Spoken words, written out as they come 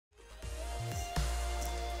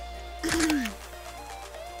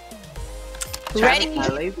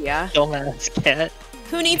Ready? Yeah. Dumbass cat.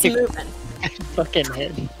 Who needs movement? Fucking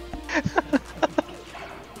hit.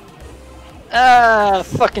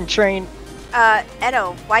 Fucking train.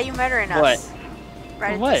 Edo, why are you murdering us? What?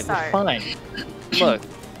 Right What? at the start. We're fine. Look.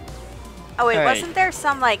 Oh wait, Alright. wasn't there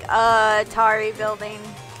some like Atari building?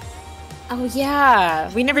 Oh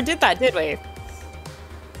yeah, we never did that, did we?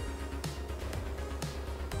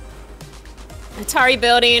 Atari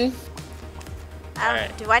building.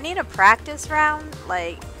 Alright. Do I need a practice round?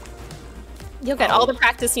 Like, You'll get all the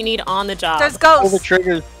practice you need on the job. there's Pull the ghosts.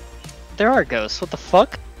 triggers. There are ghosts. What the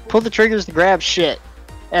fuck? Pull the triggers to grab shit.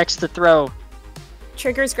 X to throw.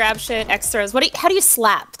 Triggers, grab shit, X throws. What? How do you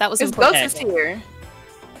slap? That was It's important. Ghost is here.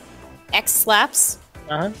 X slaps.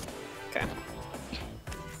 Uh-huh. Okay.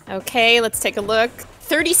 Okay, let's take a look.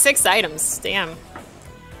 36 items. Damn.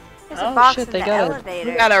 There's a Oh, box shit, in they the got it.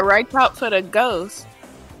 elevator. We got a right top for the ghost.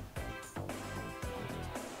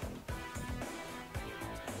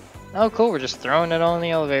 Oh, cool. We're just throwing it all in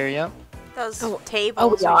the elevator. Yep. Those Oh,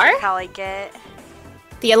 tables we we are? should probably get.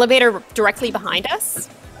 The elevator directly behind us?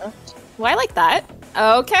 Well, I like that.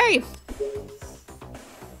 Okay.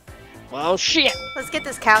 Well, shit. Let's get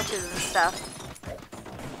these couches and stuff.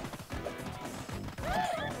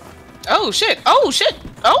 Oh shit! Oh shit!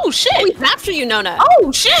 Oh shit! Oh, he's after you, Nona.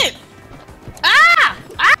 Oh shit! Ah!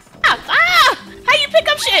 Ah! Ah! How you pick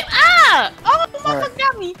up shit? Ah! Oh, the motherfucker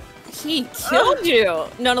got me. He killed you.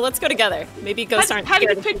 Nona, let's go together. Maybe ghosts aren't How do you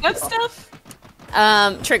scared of pick up people.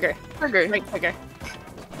 stuff? Trigger. Trigger. Right trigger.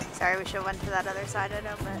 Sorry, we should have went to that other side, I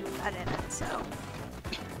know, but I didn't, so.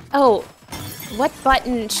 Oh, what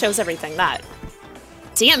button shows everything? That.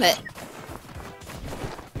 Damn it.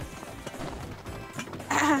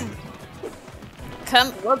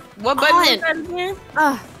 Come What button on. is that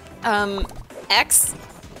again? X.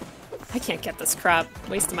 I can't get this crap.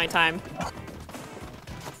 Wasting my time.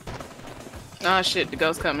 Oh shit! The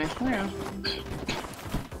ghost coming. Yeah.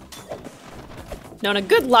 Nona,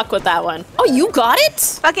 good luck with that one. Oh, you got it?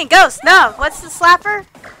 Fucking ghost! No! What's the slapper?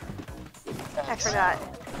 I forgot.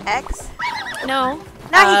 X? No.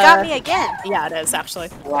 No, he got me again. Yeah, it is, actually.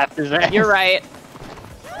 Slapped his ass. You're right.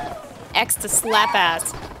 X to slap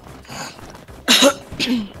ass.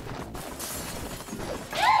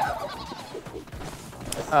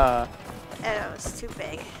 It was too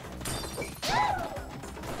big.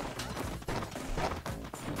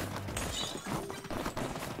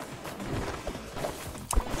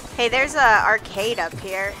 Hey, there's a arcade up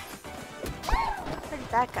here. Where did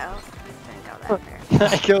that go? Didn't go that there.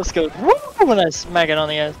 That ghost goes woo when I smack it on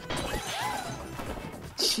the ass.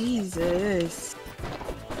 Jesus.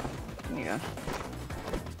 There you go.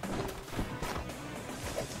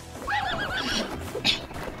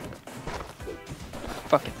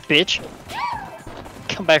 Fucking bitch.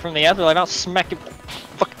 Come back from the afterlife, I'll smack you.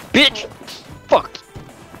 Fucking bitch. Fuck.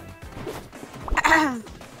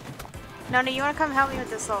 Nona, you wanna come help me with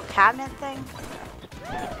this little cabinet thing?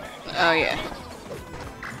 Oh yeah.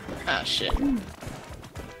 Oh shit.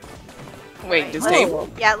 Wait, this let's- table?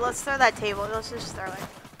 Yeah, let's throw that table. Let's just throw it.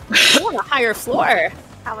 I want a higher floor.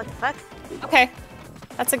 Ah, what the fuck? Okay.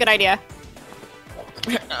 That's a good idea.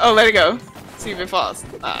 Oh, let it go. See if it falls.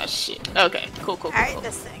 Ah shit. Okay, cool, cool, cool. Alright, cool.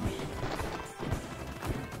 this thing.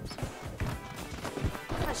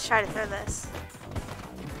 Let's try to throw this.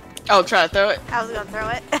 Oh, try to throw it. I was gonna throw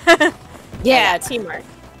it. Yeah, teamwork.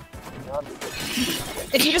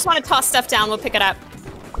 If you just want to toss stuff down, we'll pick it up.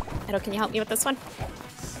 Edo, can you help me with this one?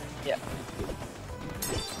 Yeah.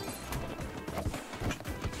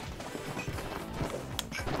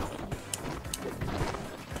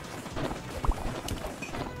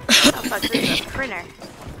 Oh fuck, this is a printer.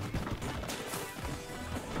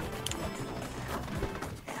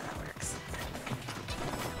 Yeah, that works.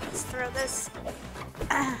 Let's throw this.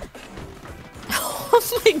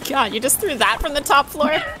 Oh my god, you just threw that from the top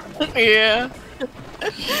floor? Yeah.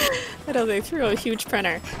 I know, they threw a huge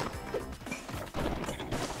printer.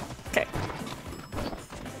 Okay.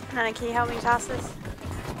 Nana, can you help me toss this?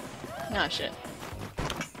 Oh shit.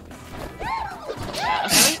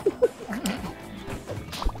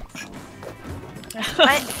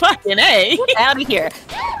 What? Fucking A! Get out of here!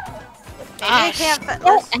 Maybe I can't put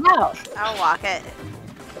Oh, this. ow! I'll walk it.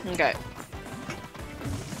 Okay.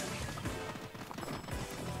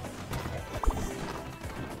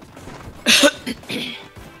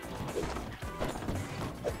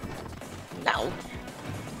 No.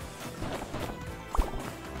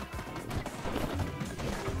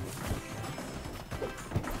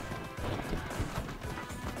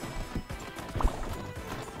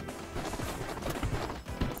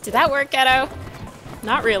 Did that work, Edo?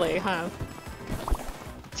 Not really, huh?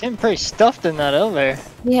 Seemed pretty stuffed in that elevator.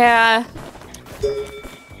 Yeah.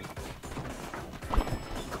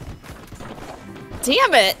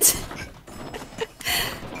 Damn it!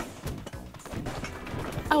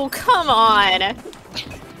 Oh, come on!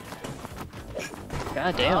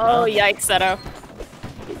 God damn. Oh, man. yikes, Edo.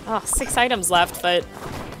 Oh, 6 items left, but...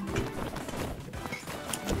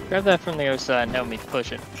 Grab that from the other side and help me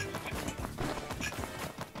push it.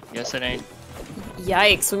 Guess it ain't.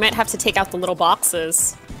 Yikes, we might have to take out the little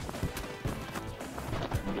boxes.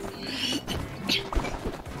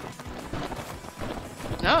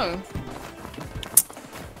 No.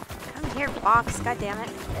 Come here, box. God damn it.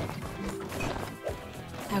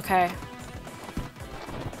 Okay.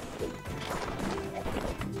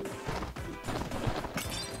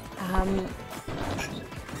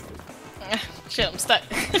 Shit, I'm stuck.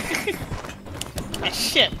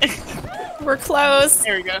 Shit. We're close.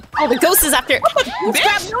 There we go. Oh, the ghost is after. Let's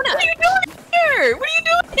grab Bitch, Nona. what are you doing here? What are you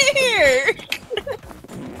doing here?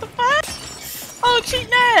 The fuck? Oh, cheating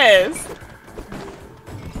ass.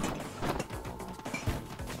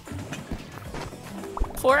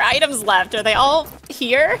 Four items left. Are they all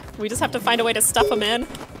here? We just have to find a way to stuff them in.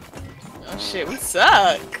 Oh shit, we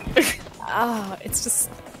suck. Oh, it's just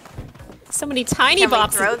so many tiny Can we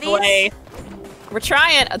boxes throw in the way. We're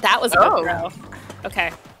trying. That was a good throw.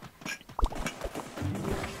 Okay.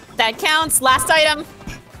 That counts. Last item.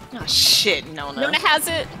 Oh shit, no. Nona has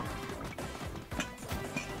it.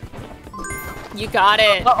 You got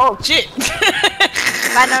it. Oh shit.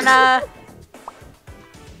 Bye, Nona.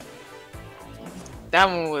 That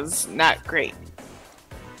one was not great.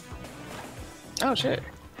 Oh shit.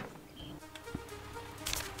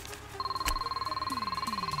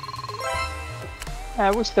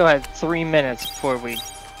 We still had 3 minutes before we.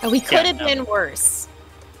 We could have no. been worse.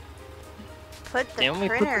 Put the Didn't we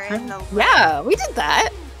put the printer in the Yeah, we did that.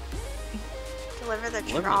 deliver the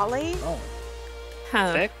Deliver. trolley. Oh,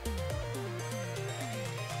 Huh. sick.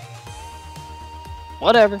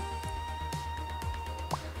 Whatever.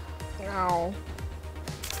 Oh.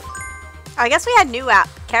 I guess we had new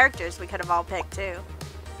characters we could have all picked too.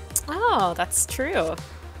 Oh, that's true.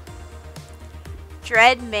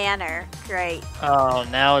 Dread Manor. Great. Oh,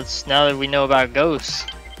 now that we know about ghosts.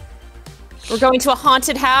 We're going to a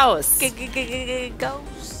haunted house.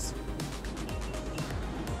 Ghosts.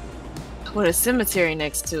 With a cemetery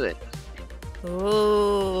next to it.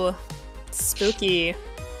 Ooh, spooky.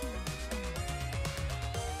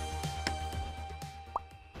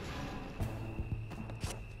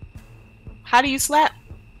 How do you slap?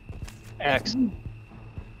 X.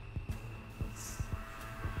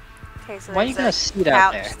 Okay, so Why are you gonna there's sit a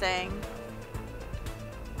out couch there? thing.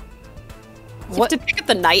 You What? have to pick up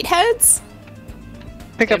the night heads?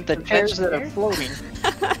 Pick up the Empty chairs that are chair? floating.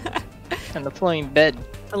 And the floating bed.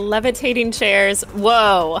 The levitating chairs.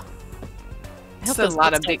 Whoa. I hope That's a those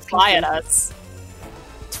lot books of don't big fly at pieces.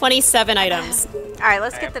 us. 27 items. Alright,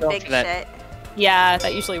 let's Alright, get the go big for that. shit. Yeah,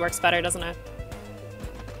 that usually works better, doesn't it?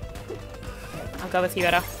 I'll go with you,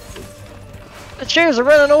 Edo. The chairs are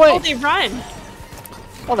running away! Oh, they run!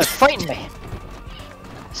 Oh, they're fighting me!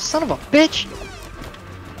 Son of a bitch!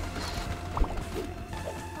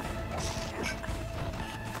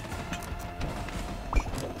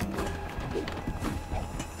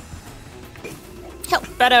 Help,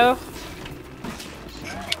 Beto.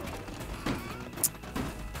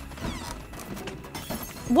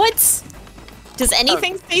 What? Does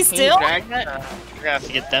anything stay Can you still? drag that? You're gonna have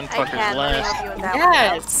to get them I fuckers can. Let me last. help you with that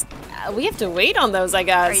Yes. We have to wait on those, I one.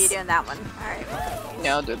 guess. Or are you doing that one? Alright.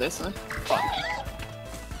 Yeah, I'll do this one.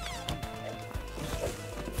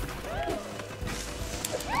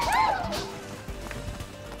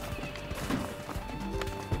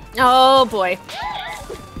 Oh boy.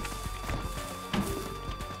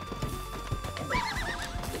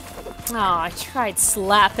 Oh, I tried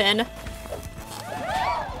slapping.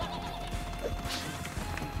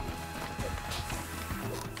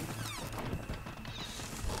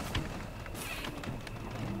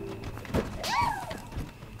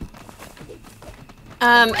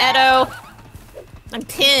 Edo. I'm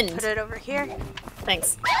pinned. Put it over here.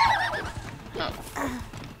 Thanks.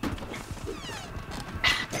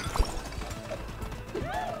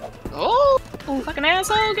 Oh, fucking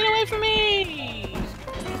asshole, get away from me!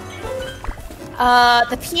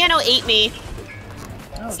 The piano ate me.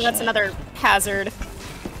 Oh, So that's another hazard.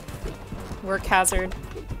 Work hazard.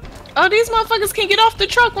 Oh, these motherfuckers can get off the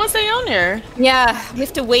truck once they on there. Yeah, we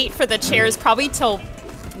have to wait for the chairs probably till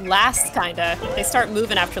last, kinda. They start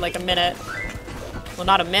moving after like a minute. Well,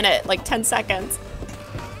 not a minute, like 10 seconds.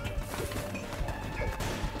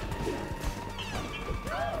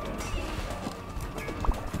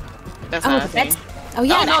 That's Oh, not a that's thing. Oh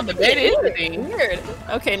yeah, no, the bed is the thing. Weird.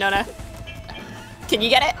 Okay, Nona. Can you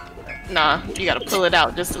get it? Nah, you gotta pull it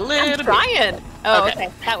out just a little I'm bit. trying. Oh, Okay. okay.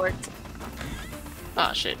 That worked.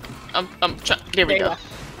 Oh shit. I'm trying. There we There you go.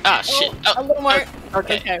 Ah shit. Oh, a little more.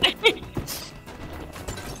 Okay.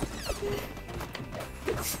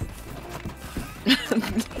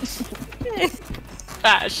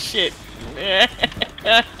 Ah shit.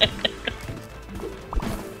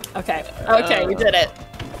 Okay. Okay, we did it.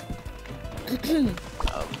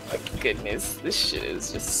 Oh my goodness, this shit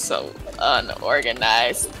is just so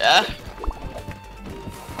unorganized.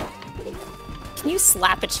 Can you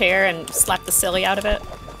slap a chair and slap the silly out of it?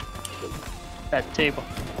 That table.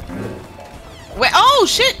 Wait, oh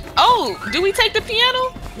shit! Oh, do we take the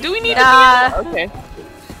piano? Do we need Nah. a piano? Okay.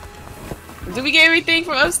 Do we get everything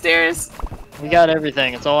from upstairs? We got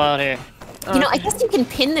everything. It's all out here. You know, I guess you can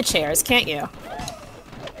pin the chairs, can't you?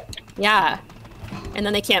 Yeah. And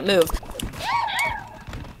then they can't move.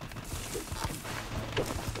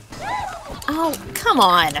 Oh, come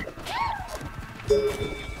on.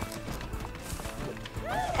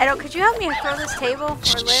 Edo, could you help me throw this table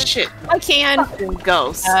or live? Shit. I can.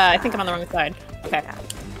 Ghost. I think I'm on the wrong side. Okay.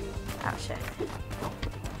 Oh shit.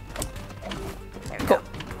 There we Cool. go.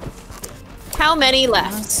 How many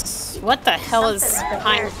left? What the hell is Something right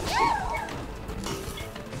behind?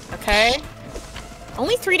 there. Okay.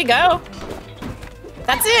 Only 3 to go.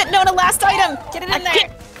 That's it. No, the last item. Get it in there.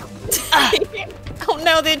 Oh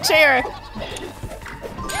no, the chair.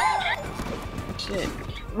 Shit.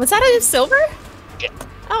 Was that a silver? Yeah.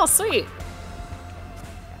 Oh, sweet.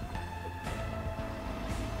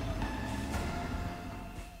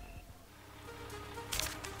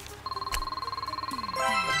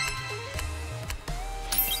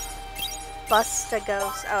 Bust a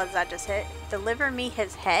ghost. Oh, is that just hit? Deliver me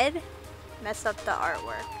his head? Mess up the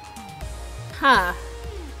artwork. Huh.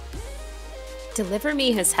 Deliver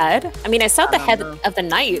me his head? I mean, I saw the don't head know. of the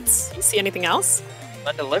knights. You see anything else?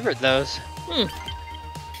 I delivered those. Hmm.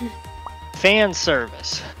 Fan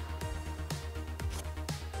service.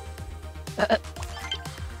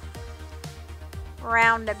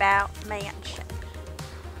 Roundabout mansion.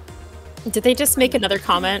 Did they just make another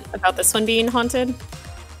comment about this one being haunted?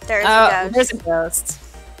 There's Oh, a ghost. there's a ghost.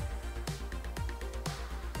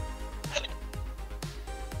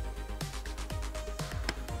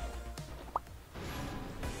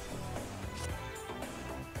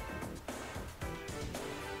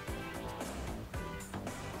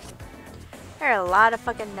 There are a lot of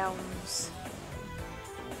fucking gnomes.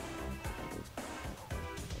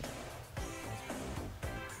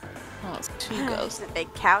 Oh, it's 2 There's ghosts. a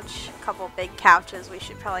big couch. A couple big couches we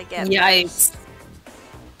should probably get. Yikes.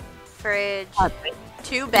 Fridge.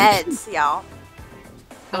 2 beds, y'all.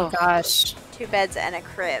 Oh gosh. 2 beds and a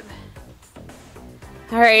crib.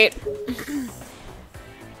 All right.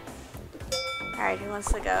 Alright, who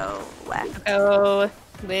wants to go left? Go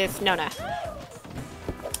with Nona.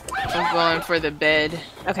 I'm going for the bed.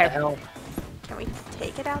 Okay. Hell. Can we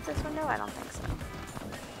take it out this window? I don't think so.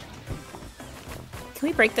 Can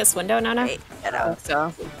we break this window, Nona? Wait, Edo.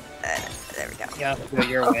 So, There we go. Yeah, go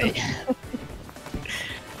your way.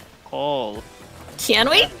 Oh. Can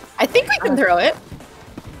we? I think we can throw it.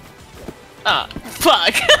 ah,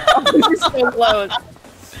 fuck. We're so close.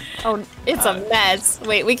 Oh, it's a mess.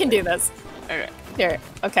 Wait, we can do this. Okay. Here.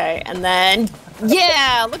 Okay, and then...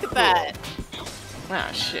 Yeah, look at that. Ah,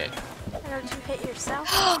 shit. Edo, did you hit yourself?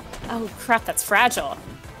 Oh, crap, that's fragile.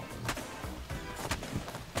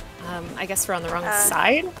 I guess we're on the wrong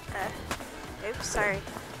side? Oops, sorry.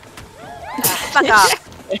 Fuck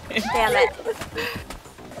off. Damn it.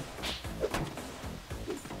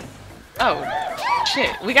 Oh,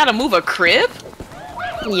 shit. We gotta move a crib?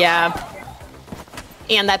 Yeah.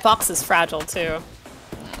 And that box is fragile, too.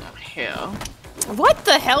 Oh, hell. What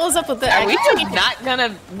the hell is up with that? Are we just not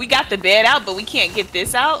gonna... We got the bed out, but we can't get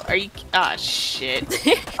this out? Are you... Ah, shit.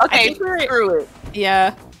 Okay, screw it.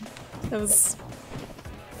 Yeah. That was...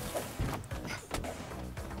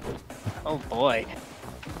 Oh boy.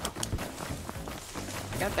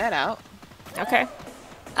 Got that out. Okay.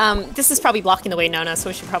 This is probably blocking the way, Nona, so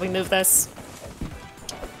we should probably move this.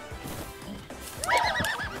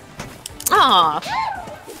 Aw.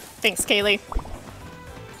 Thanks, Kaylee.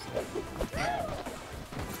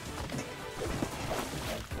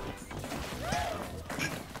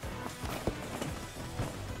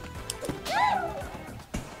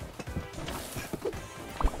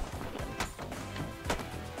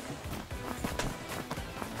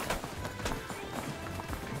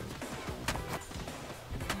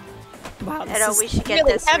 Wow, this Edo, is we should get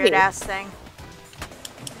really this heavy. weird ass thing.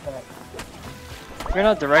 You're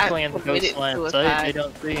not directly in the committed ghost land suicide. site. They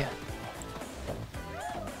don't see.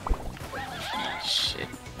 Shit.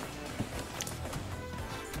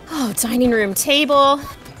 Oh, dining room table.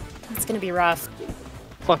 That's gonna be rough.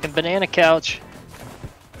 Fucking banana couch.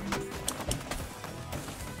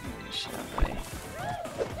 Shit out the way.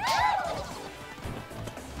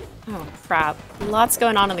 Oh, crap. Lots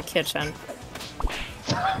going on in the kitchen.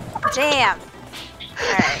 Damn.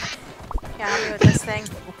 Alright. Yeah, help me with this thing.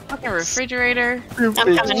 Fucking refrigerator. I'm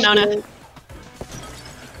coming, Nona.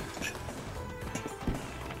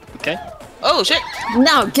 Okay. Oh shit!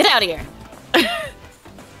 No, get out of here.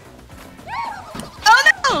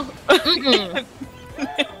 Oh no! Mm-mm.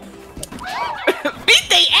 Beat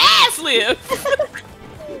they ass, Liv!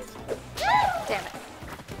 Damn it.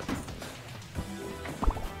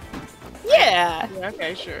 Yeah. Yeah,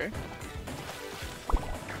 okay, sure.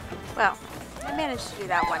 Well, I managed to do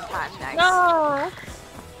that one time. Nice. No!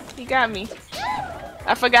 He got me.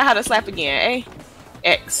 I forgot how to slap again, eh?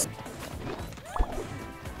 X.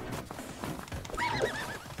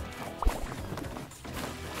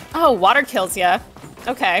 Oh, water kills ya.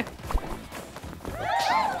 Okay.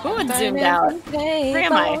 Ooh, it zoomed out. Where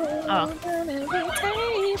am I? Oh.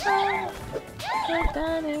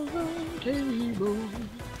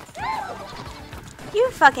 You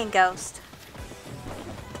fucking ghost.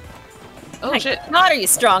 Oh My shit. God, are you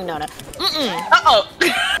strong, Nona? Mm-mm. Uh-oh!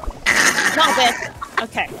 Not this.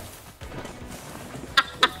 Okay.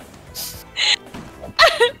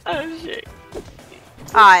 Oh shit.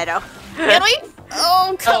 I know. Can we?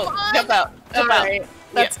 Oh, come Oh, on. jump out. Jump out. Alright.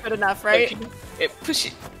 That's good enough, right? Push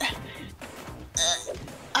it.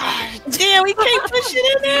 Damn, we can't push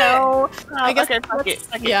it in there! No. I guess okay, fuck it.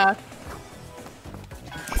 Yeah.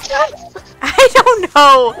 I don't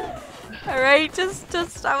know. Alright, just,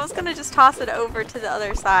 I was gonna just toss it over to the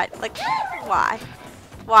other side. Like, why?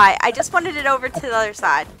 Why? I just wanted it over to the other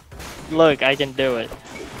side. Look, I can do it.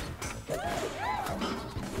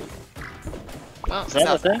 Well, Is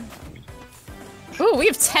that a thing? Ooh, we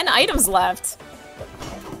have 10 items left.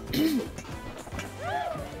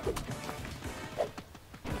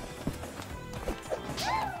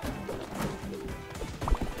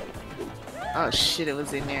 oh shit, it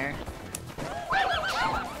was in there.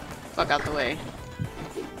 Fuck out the way.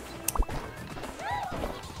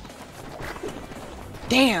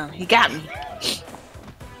 Damn, he got me.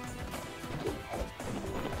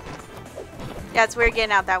 Yeah, it's weird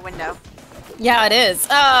getting out that window. Yeah, it is.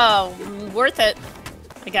 Oh, worth it,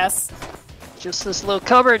 I guess. Just this little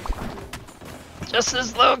cupboard. Just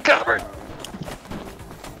this little cupboard.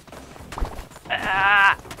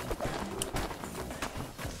 Ah!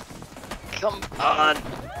 Come on.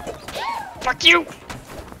 Fuck you!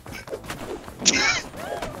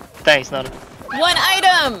 Thanks, Nona. One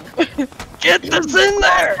item! Get this in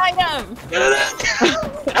there! Item! Get it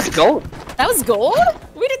in! That's gold. That was gold?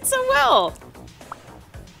 We did so well.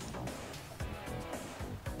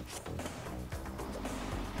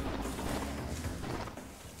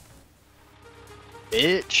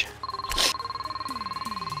 Bitch.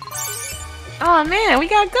 Oh man, we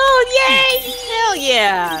got gold! Yay! Hell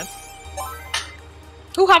yeah.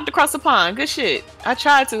 Who hopped across the pond? Good shit. I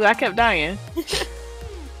tried to, I kept dying.